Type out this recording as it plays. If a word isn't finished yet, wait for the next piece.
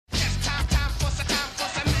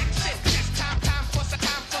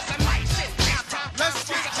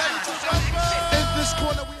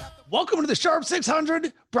Welcome to the Sharp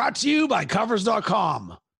 600, brought to you by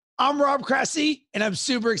Covers.com. I'm Rob Cressy, and I'm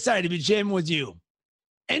super excited to be jamming with you.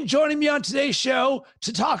 And joining me on today's show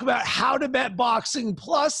to talk about how to bet boxing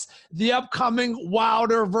plus the upcoming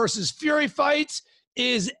Wilder versus Fury fight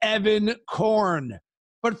is Evan Korn.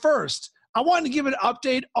 But first, I wanted to give an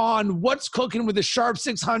update on what's cooking with the Sharp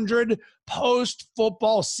 600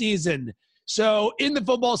 post-football season. So in the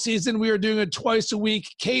football season, we are doing a twice-a-week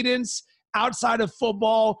cadence. Outside of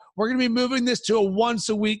football, we're going to be moving this to a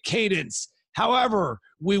once-a-week cadence. However,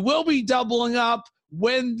 we will be doubling up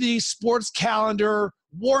when the sports calendar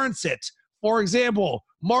warrants it. For example,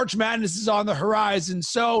 March Madness is on the horizon,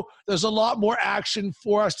 so there's a lot more action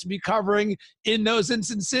for us to be covering in those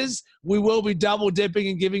instances. We will be double dipping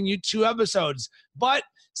and giving you 2 episodes. But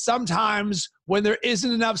sometimes when there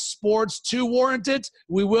isn't enough sports to warrant it,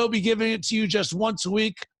 we will be giving it to you just once a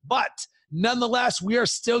week. But nonetheless, we are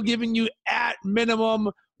still giving you at minimum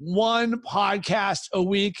 1 podcast a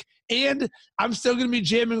week. And I'm still going to be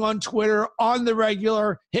jamming on Twitter on the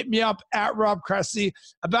regular. Hit me up at Rob Cressy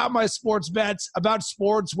about my sports bets, about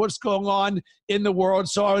sports, what's going on in the world.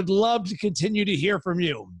 So I would love to continue to hear from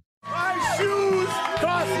you. My shoes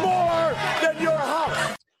cost more than your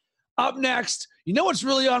house. Up next, you know what's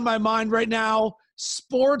really on my mind right now?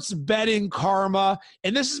 Sports betting karma.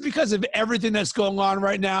 And this is because of everything that's going on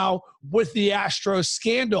right now with the Astros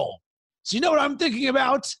scandal. So you know what I'm thinking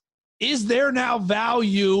about? Is there now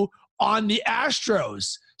value on the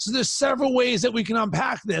Astros? So there's several ways that we can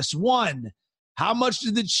unpack this. 1, how much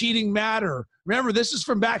did the cheating matter? Remember, this is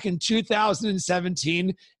from back in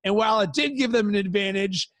 2017. And while it did give them an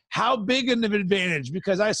advantage, how big of an advantage?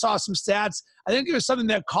 Because I saw some stats. I think it was something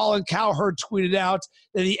that Colin Cowherd tweeted out,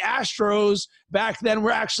 that the Astros back then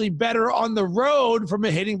were actually better on the road from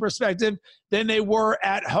a hitting perspective than they were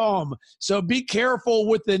at home. So be careful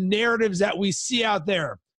with the narratives that we see out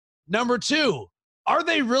there. Number 2, are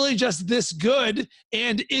they really just this good,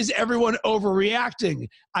 and is everyone overreacting?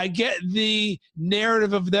 I get the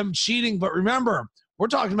narrative of them cheating, but remember, we're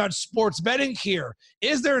talking about sports betting here.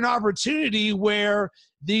 Is there an opportunity where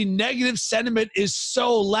the negative sentiment is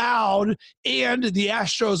so loud and the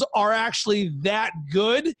Astros are actually that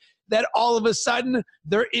good that all of a sudden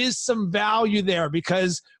there is some value there?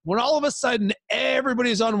 Because when all of a sudden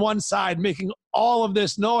everybody's on one side making all of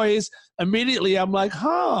this noise, immediately I'm like,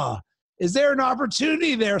 is there an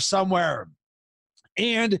opportunity there somewhere?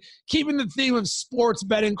 And keeping the theme of sports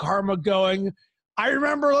betting karma going, I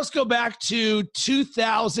remember, let's go back to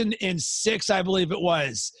 2006, I believe it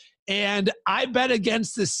was. And I bet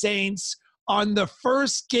against the Saints on the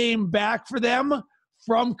first game back for them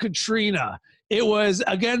from Katrina. It was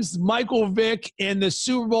against Michael Vick and the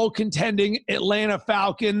Super Bowl contending Atlanta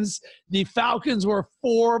Falcons. The Falcons were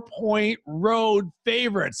 4-point road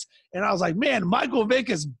favorites. And I was like, man, Michael Vick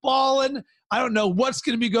is balling. I don't know what's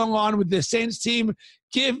going to be going on with the Saints team.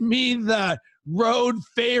 Give me the road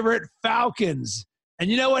favorite Falcons. And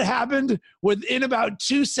you know what happened? Within about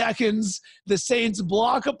 2 seconds, the Saints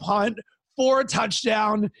block a punt for a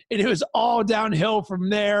touchdown, and it was all downhill from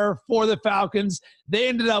there for the Falcons. They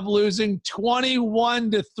ended up losing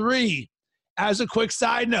 21-3. As a quick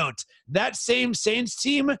side note, that same Saints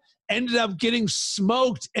team ended up getting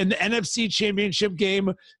smoked in the NFC Championship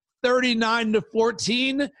game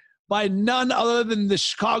 39-14 by none other than the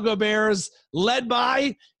Chicago Bears, led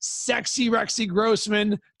by sexy Rexy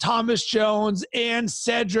Grossman, Thomas Jones, and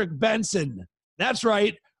Cedric Benson. That's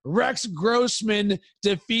right, Rex Grossman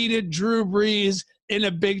defeated Drew Brees in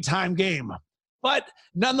a big-time game. But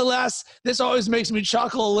nonetheless, this always makes me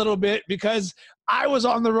chuckle a little bit because I was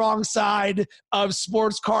on the wrong side of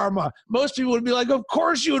sports karma. Most people would be like, of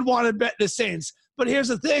course you would want to bet the Saints. But here's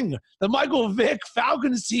the thing. The Michael Vick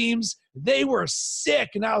Falcons teams, they were sick.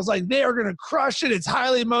 And I was like, they are going to crush it. It's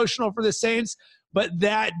highly emotional for the Saints. But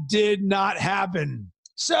that did not happen.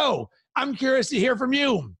 So I'm curious to hear from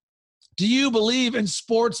you. Do you believe in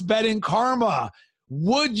sports betting karma?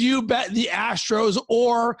 Would you bet the Astros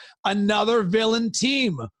or another villain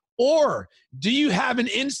team? Or do you have an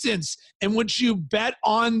instance in which you bet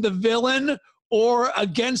on the villain or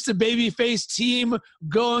against a babyface team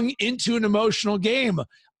going into an emotional game?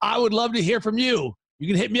 I would love to hear from you. You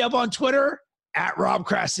can hit me up on Twitter at Rob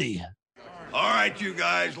Cressy. All right, you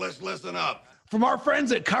guys, let's listen up. From our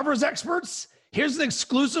friends at Covers Experts, here's an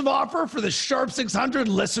exclusive offer for the Sharp 600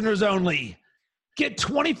 listeners only. Get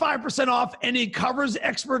 25% off any Covers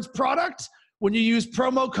Experts product when you use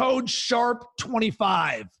promo code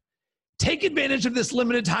SHARP25. Take advantage of this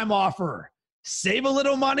limited time offer. Save a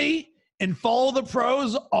little money and follow the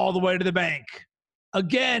pros all the way to the bank.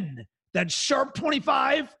 Again, that's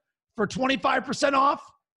SHARP25 for 25% off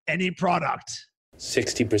any product.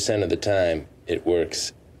 60% of the time, it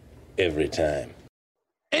works every time.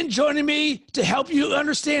 And joining me to help you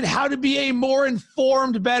understand how to be a more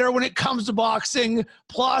informed bettor when it comes to boxing,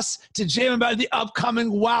 plus to jam about the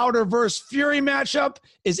upcoming Wilder versus Fury matchup,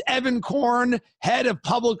 is Evan Korn, head of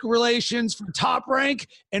public relations for Top Rank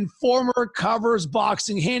and former Covers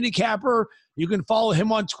boxing handicapper. You can follow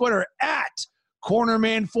him on Twitter at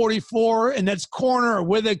Cornerman44, and that's corner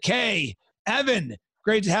with a K. Evan,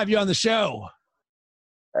 great to have you on the show.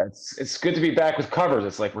 It's good to be back with Covers.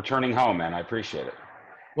 It's like returning home, man. I appreciate it.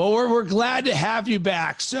 Well, we're glad to have you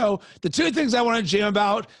back. So the two things I want to jam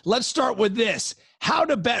about, let's start with this. How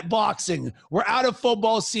to bet boxing. We're out of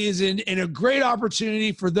football season, and a great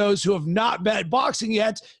opportunity for those who have not bet boxing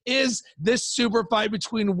yet is this super fight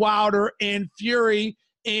between Wilder and Fury.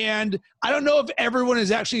 And I don't know if everyone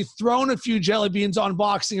has actually thrown a few jelly beans on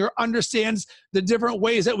boxing or understands the different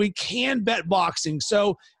ways that we can bet boxing.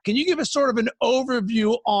 So can you give us sort of an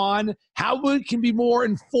overview on how we can be more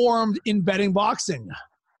informed in betting boxing?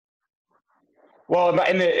 Well,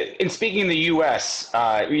 in speaking in the U.S.,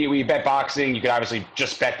 we bet boxing. You can obviously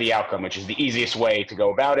just bet the outcome, which is the easiest way to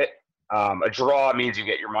go about it. A draw means you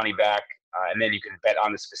get your money back, and then you can bet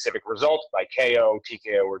on the specific result by KO,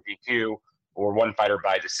 TKO, or DQ, or one fighter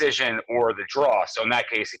by decision, or the draw. So in that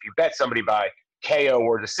case, if you bet somebody by KO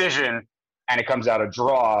or decision, and it comes out a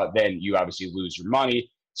draw, then you obviously lose your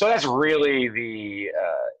money. So that's really the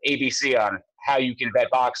ABC on how you can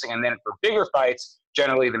bet boxing. And then for bigger fights,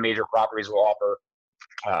 generally the major properties will offer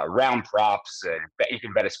round props. You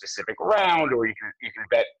can bet a specific round, or you can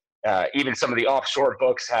bet even some of the offshore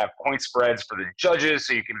books have point spreads for the judges,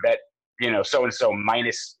 so you can bet so-and-so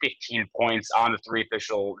minus 15 points on the three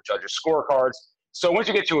official judges' scorecards. So once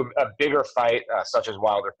you get to a bigger fight, such as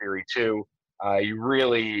Wilder Fury 2, you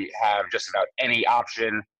really have just about any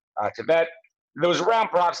option to bet. Those round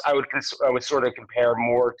props I would sort of compare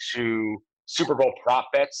more to Super Bowl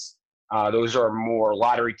prop bets. Those are more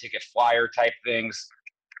lottery ticket flyer type things,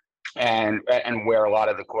 and where a lot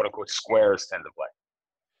of the quote-unquote squares tend to play.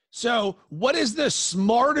 So what is the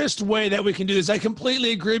smartest way that we can do this? I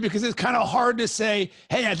completely agree, because it's kind of hard to say,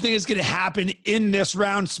 hey, I think it's going to happen in this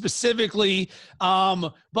round specifically.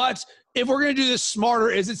 But if we're going to do this smarter,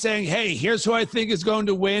 is it saying, hey, here's who I think is going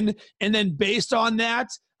to win? And then based on that,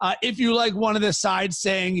 if you like one of the sides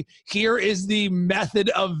saying, here is the method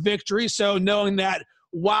of victory. So knowing that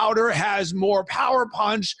Wilder has more power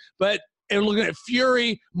punch, but looking at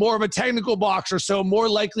Fury, more of a technical boxer, so more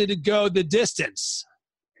likely to go the distance.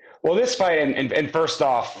 Well, this fight, and first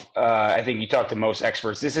off, I think you talk to most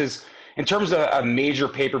experts. This is, in terms of a major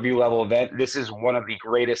pay-per-view level event, this is one of the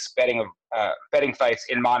greatest betting fights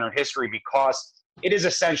in modern history, because it is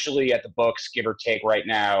essentially at the books, give or take right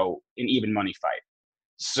now, an even money fight.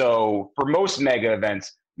 So for most mega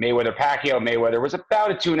events, Mayweather was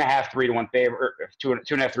about a 2.5, 3-1 favorite,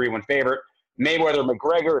 2.5, 3-1 favorite.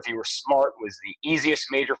 Mayweather-McGregor, if you were smart, was the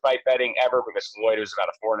easiest major fight betting ever, because Floyd was about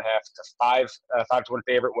a 4.5 to 5-1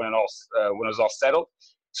 favorite when it was all settled.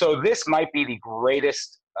 So this might be the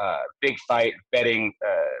greatest big fight betting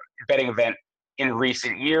event in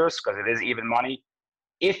recent years, because it is even money.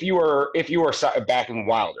 If you are backing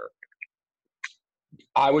Wilder,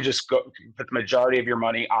 I would just go put the majority of your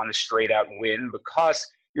money on the straight out win, because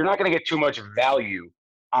you're not going to get too much value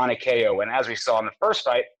on a KO. And as we saw in the first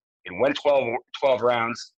fight, it went 12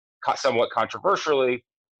 rounds, somewhat controversially,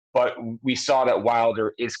 but we saw that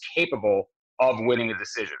Wilder is capable of winning a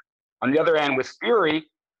decision. On the other hand, with Fury,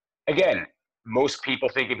 again, most people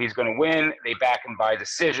think if he's going to win, they back him by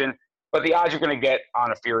decision, but the odds you're going to get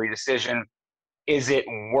on a Fury decision, is it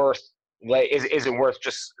worth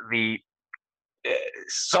just the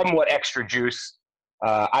somewhat extra juice?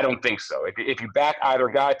 I don't think so. If you back either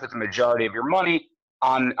guy, put the majority of your money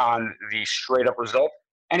on the straight up result.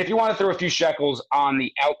 And if you want to throw a few shekels on the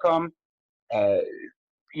outcome, I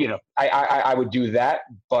would do that.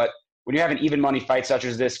 But when you have an even money fight such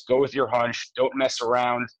as this, go with your hunch. Don't mess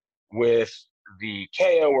around with the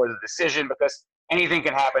KO or the decision, because anything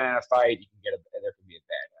can happen in a fight. There could be a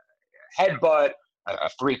bad headbutt, a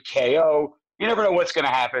freak KO. You never know what's going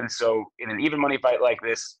to happen. So in an even money fight like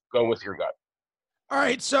this, go with your gut. All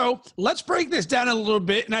right, so let's break this down a little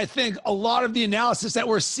bit. And I think a lot of the analysis that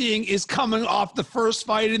we're seeing is coming off the first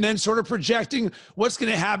fight and then sort of projecting what's going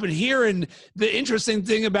to happen here. And the interesting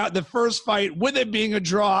thing about the first fight, with it being a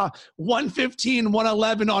draw, 115,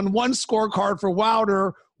 111 on one scorecard for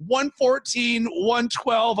Wilder, 114,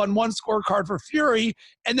 112 on one scorecard for Fury,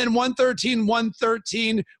 and then 113,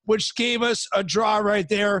 113, which gave us a draw right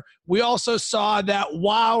there. We also saw that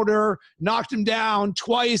Wilder knocked him down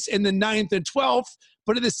twice in the 9th and 12th,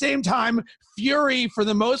 but at the same time, Fury, for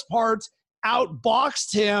the most part,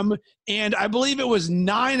 outboxed him, and I believe it was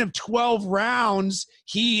 9 of 12 rounds.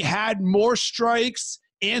 He had more strikes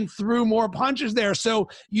and threw more punches there. So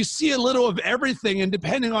you see a little of everything, and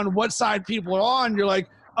depending on what side people are on, you're like,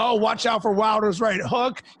 oh, watch out for Wilder's right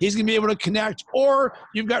hook. He's going to be able to connect. Or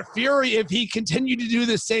you've got Fury. If he continued to do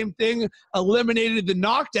the same thing, eliminated the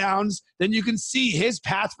knockdowns, then you can see his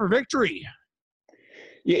path for victory.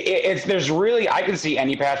 Yeah, there's really, I can see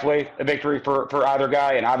any pathway to victory for either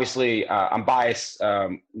guy. And obviously I'm biased,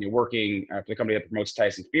 working for the company that promotes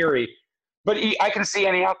Tyson Fury, but I can see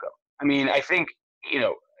any outcome. I mean, I think,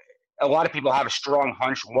 a lot of people have a strong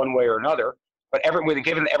hunch one way or another, but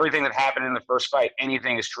given everything that happened in the first fight,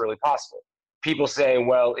 anything is truly possible. People say,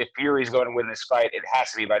 well, if Fury's going to win this fight, it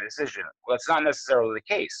has to be by decision. Well, that's not necessarily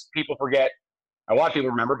the case. People forget, a lot of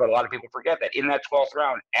people remember, but a lot of people forget that in that 12th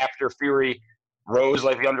round, after Fury rose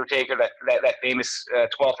like the Undertaker, that famous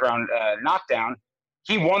 12th round knockdown,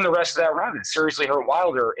 he won the rest of that round and seriously hurt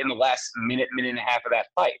Wilder in the last minute and a half of that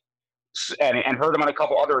fight, and hurt him on a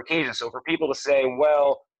couple other occasions. So for people to say,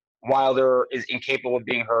 well, Wilder is incapable of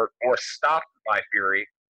being hurt or stopped by Fury,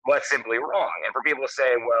 well, that's simply wrong. And for people to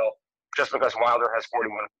say, well, just because Wilder has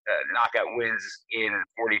 41 knockout wins in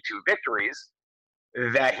 42 victories,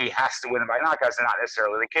 that he has to win by knockouts is not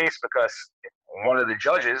necessarily the case, because one of the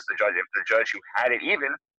judges, if the judge who had it even,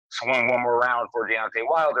 swung one more round for Deontay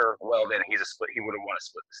Wilder, well, then he would have won a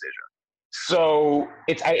split decision. So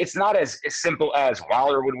it's not as simple as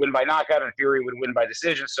Wilder would win by knockout and Fury would win by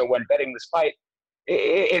decision. So when betting this fight,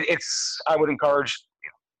 I would encourage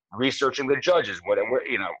researching the judges. What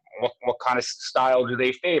kind of style do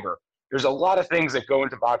they favor? There's a lot of things that go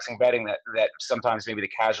into boxing betting that sometimes maybe the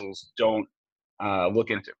casuals don't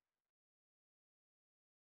look into.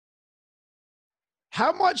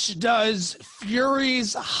 How much does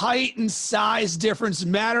Fury's height and size difference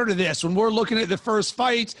matter to this? When we're looking at the first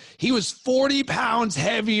fight, he was 40 pounds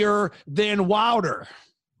heavier than Wilder.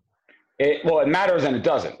 It matters and it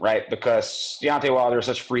doesn't, right? Because Deontay Wilder is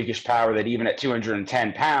such freakish power that even at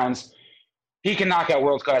 210 pounds, he can knock out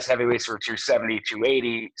world-class heavyweights for 270,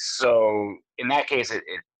 280. So in that case, it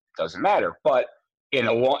doesn't matter. But in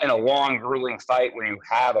a long, grueling fight, when you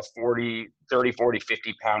have a 30, 40,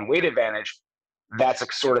 50-pound weight advantage, that's a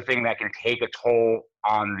sort of thing that can take a toll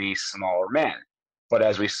on the smaller men. But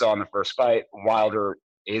as we saw in the first fight, Wilder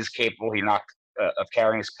is capable. He knocked of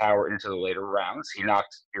carrying his power into the later rounds. He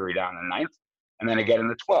knocked Fury down in the 9th and then again in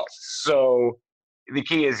the 12th. So the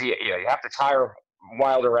key is you have to tire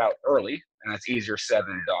Wilder out early, and that's easier said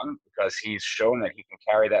than done, because he's shown that he can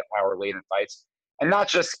carry that power late in fights. And not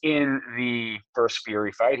just in the first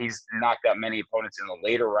Fury fight. He's knocked out many opponents in the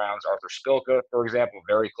later rounds. Arthur Spilka, for example,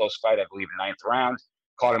 very close fight, I believe, 9th round.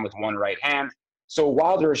 Caught him with one right hand. So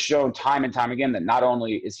Wilder has shown time and time again that not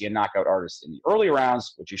only is he a knockout artist in the early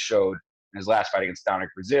rounds, which he showed in his last fight against Dominic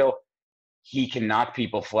Brazil, he can knock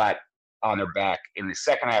people flat on their back in the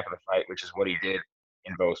second half of the fight, which is what he did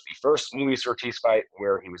in both the first Luis Ortiz fight,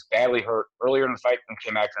 where he was badly hurt earlier in the fight and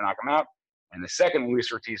came back to knock him out, and the second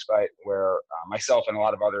Luis Ortiz fight, where myself and a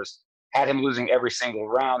lot of others had him losing every single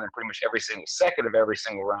round and pretty much every single second of every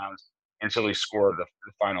single round until he scored the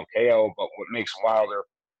final KO. But what makes Wilder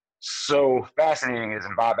so fascinating is,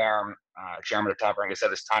 and Bob Arum, chairman of Top Rank, has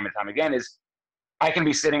said this time and time again, is I can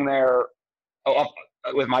be sitting there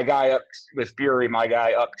with my guy up, with Fury, my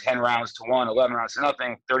guy up 10 rounds to 1, 11 rounds to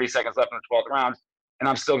nothing, 30 seconds left in the 12th round, and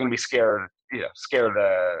I'm still going to be scared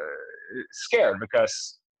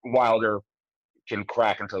because Wilder can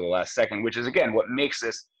crack until the last second, which is, again, what makes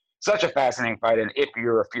this such a fascinating fight. And if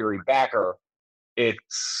you're a Fury backer, you're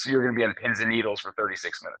going to be on pins and needles for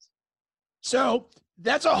 36 minutes. So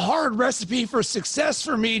that's a hard recipe for success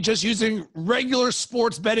for me, just using regular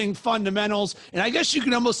sports betting fundamentals. And I guess you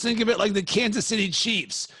can almost think of it like the Kansas City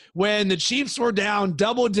Chiefs, when the Chiefs were down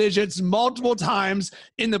double digits multiple times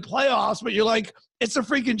in the playoffs, but you're like, it's the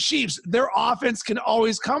freaking Chiefs. Their offense can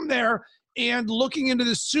always come there. And looking into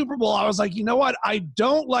the Super Bowl, I was like, you know what? I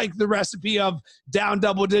don't like the recipe of down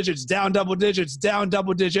double digits, down double digits, down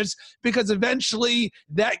double digits, because eventually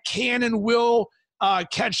that can and will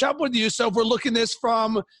catch up with you. So if we're looking this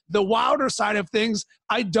from the Wilder side of things,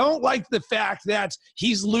 I don't like the fact that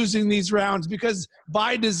he's losing these rounds, because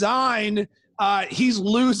by design, he's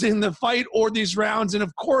losing the fight or these rounds. And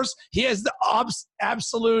of course, he has the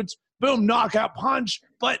absolute boom knockout punch.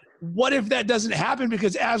 But what if that doesn't happen?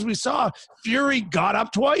 Because as we saw, Fury got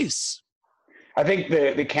up twice. I think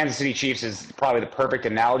the Kansas City Chiefs is probably the perfect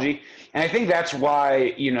analogy. And I think that's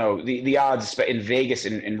why, the odds in Vegas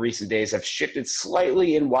in recent days have shifted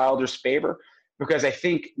slightly in Wilder's favor, because I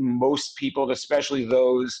think most people, especially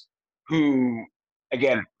those who,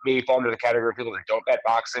 again, maybe fall into the category of people that don't bet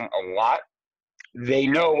boxing a lot, they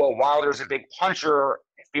know, well, Wilder's a big puncher,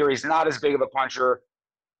 Fury's not as big of a puncher,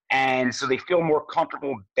 and so they feel more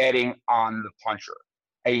comfortable betting on the puncher.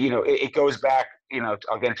 And, it goes back,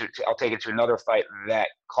 I'll take it to another fight that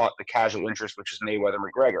caught the casual interest, which is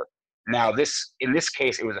Mayweather-McGregor. Now, in this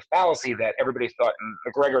case, it was a fallacy that everybody thought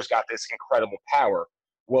McGregor's got this incredible power.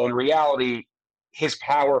 Well, in reality, his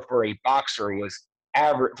power for a boxer was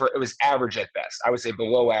average. It was average at best. I would say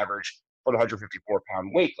below average for the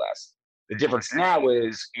 154-pound weight class. The difference now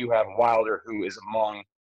is you have Wilder, who is among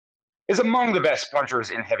the best punchers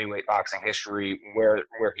in heavyweight boxing history. Where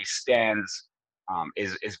he stands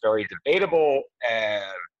is very debatable, and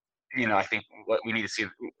I think we need to see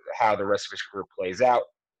how the rest of his career plays out.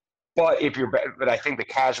 But I think the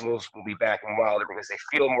casuals will be backing Wilder because they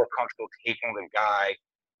feel more comfortable taking the guy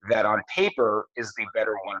that on paper is the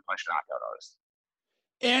better one-punch knockout artist.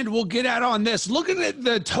 And we'll get out on this. Looking at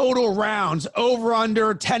the total rounds, over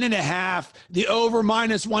under 10.5, the over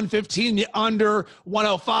minus 115, the under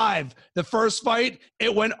 105. The first fight,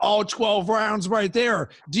 it went all 12 rounds right there.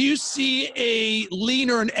 Do you see a lean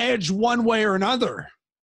or an edge one way or another?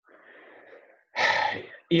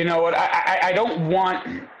 You know what? I don't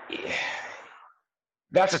want –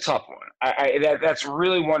 that's a tough one. That's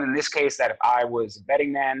really one in this case that if I was a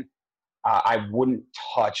betting man, I wouldn't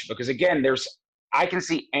touch because, again, I can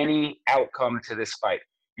see any outcome to this fight.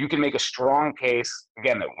 You can make a strong case,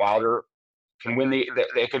 again, that Wilder can win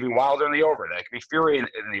it could be Wilder in the over. That could be Fury in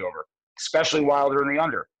the over, especially Wilder in the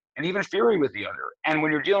under, and even Fury with the under. And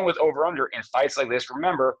when you're dealing with over-under in fights like this,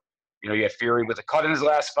 remember, you have Fury with a cut in his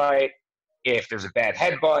last fight. If there's a bad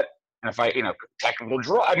headbutt, and a fight, technical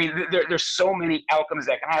draw. I mean, there's so many outcomes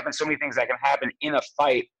that can happen, so many things that can happen in a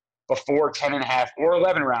fight before 10.5 or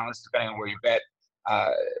 11 rounds, depending on where you bet.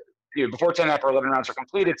 Before 10.5 or 11 rounds are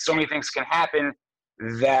completed, so many things can happen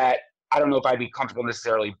that I don't know if I'd be comfortable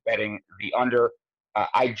necessarily betting the under.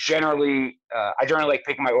 I generally like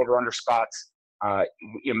picking my over/under spots.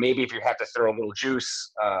 Maybe if you have to throw a little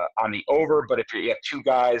juice on the over, but if you have two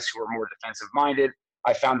guys who are more defensive-minded,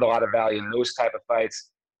 I found a lot of value in those type of fights.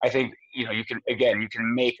 I think you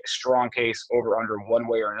can make a strong case over/under one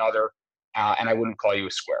way or another, and I wouldn't call you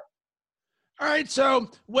a square. All right, so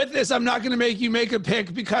with this, I'm not going to make you make a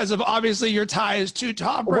pick because of obviously your tie is to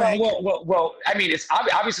Top Rank. Well. I mean, it's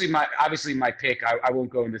obviously my pick. I won't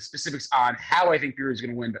go into specifics on how I think Fury is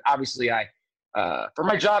going to win, but obviously, for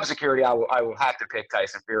my job security, I will have to pick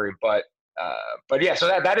Tyson Fury. But yeah, so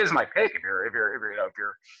that is my pick. If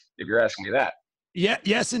you're asking me that. Yeah,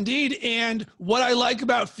 yes, indeed. And what I like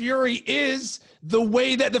about Fury is the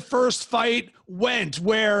way that the first fight went,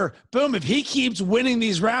 where, boom, if he keeps winning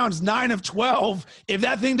these rounds, 9 of 12, if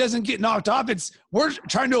that thing doesn't get knocked off, we're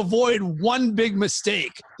trying to avoid one big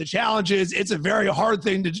mistake. The challenge is it's a very hard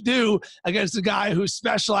thing to do against a guy who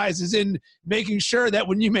specializes in making sure that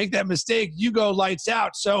when you make that mistake, you go lights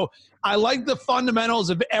out. So I like the fundamentals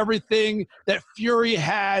of everything that Fury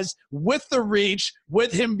has with the reach,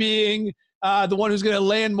 with him being the one who's going to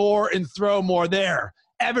land more and throw more there.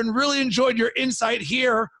 Evan, really enjoyed your insight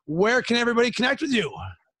here. Where can everybody connect with you?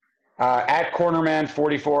 At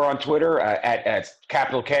Cornerman44 on Twitter, at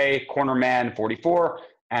capital K, Cornerman44.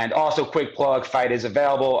 And also, quick plug, fight is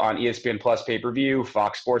available on ESPN Plus pay-per-view,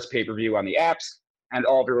 Fox Sports pay-per-view on the apps, and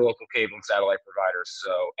all of your local cable and satellite providers.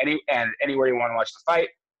 So anywhere you want to watch the fight,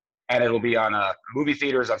 and it'll be on movie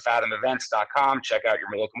theaters on fathomevents.com. Check out your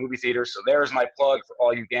local movie theaters. So there's my plug for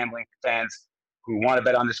all you gambling fans who want to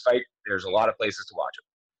bet on this fight. There's a lot of places to watch it.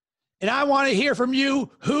 And I want to hear from you.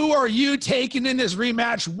 Who are you taking in this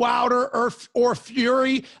rematch, Wilder or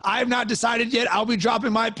Fury? I have not decided yet. I'll be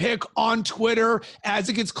dropping my pick on Twitter as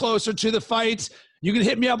it gets closer to the fight. You can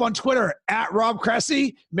hit me up on Twitter at Rob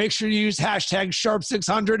Cressy. Make sure you use hashtag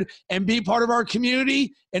Sharp600 and be part of our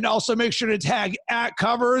community. And also make sure to tag at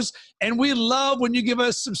Covers. And we love when you give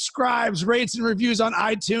us subscribes, rates, and reviews on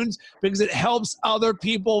iTunes because it helps other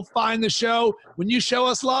people find the show. When you show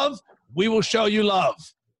us love, we will show you love.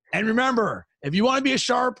 And remember, if you want to be a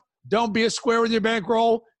sharp, don't be a square with your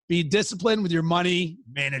bankroll. Be disciplined with your money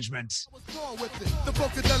management. The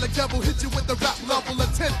Funkadelic devil hit you with the rap level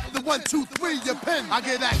of 10. The 1, 2, 3, your pen. I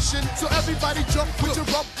get action. So everybody jump with your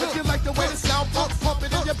rump. If you like the way the sound pump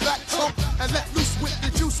it in your black trunk. And let loose with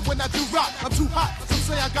the juice when I do rock. I'm too hot. Some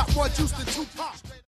say I got more juice than Tupac.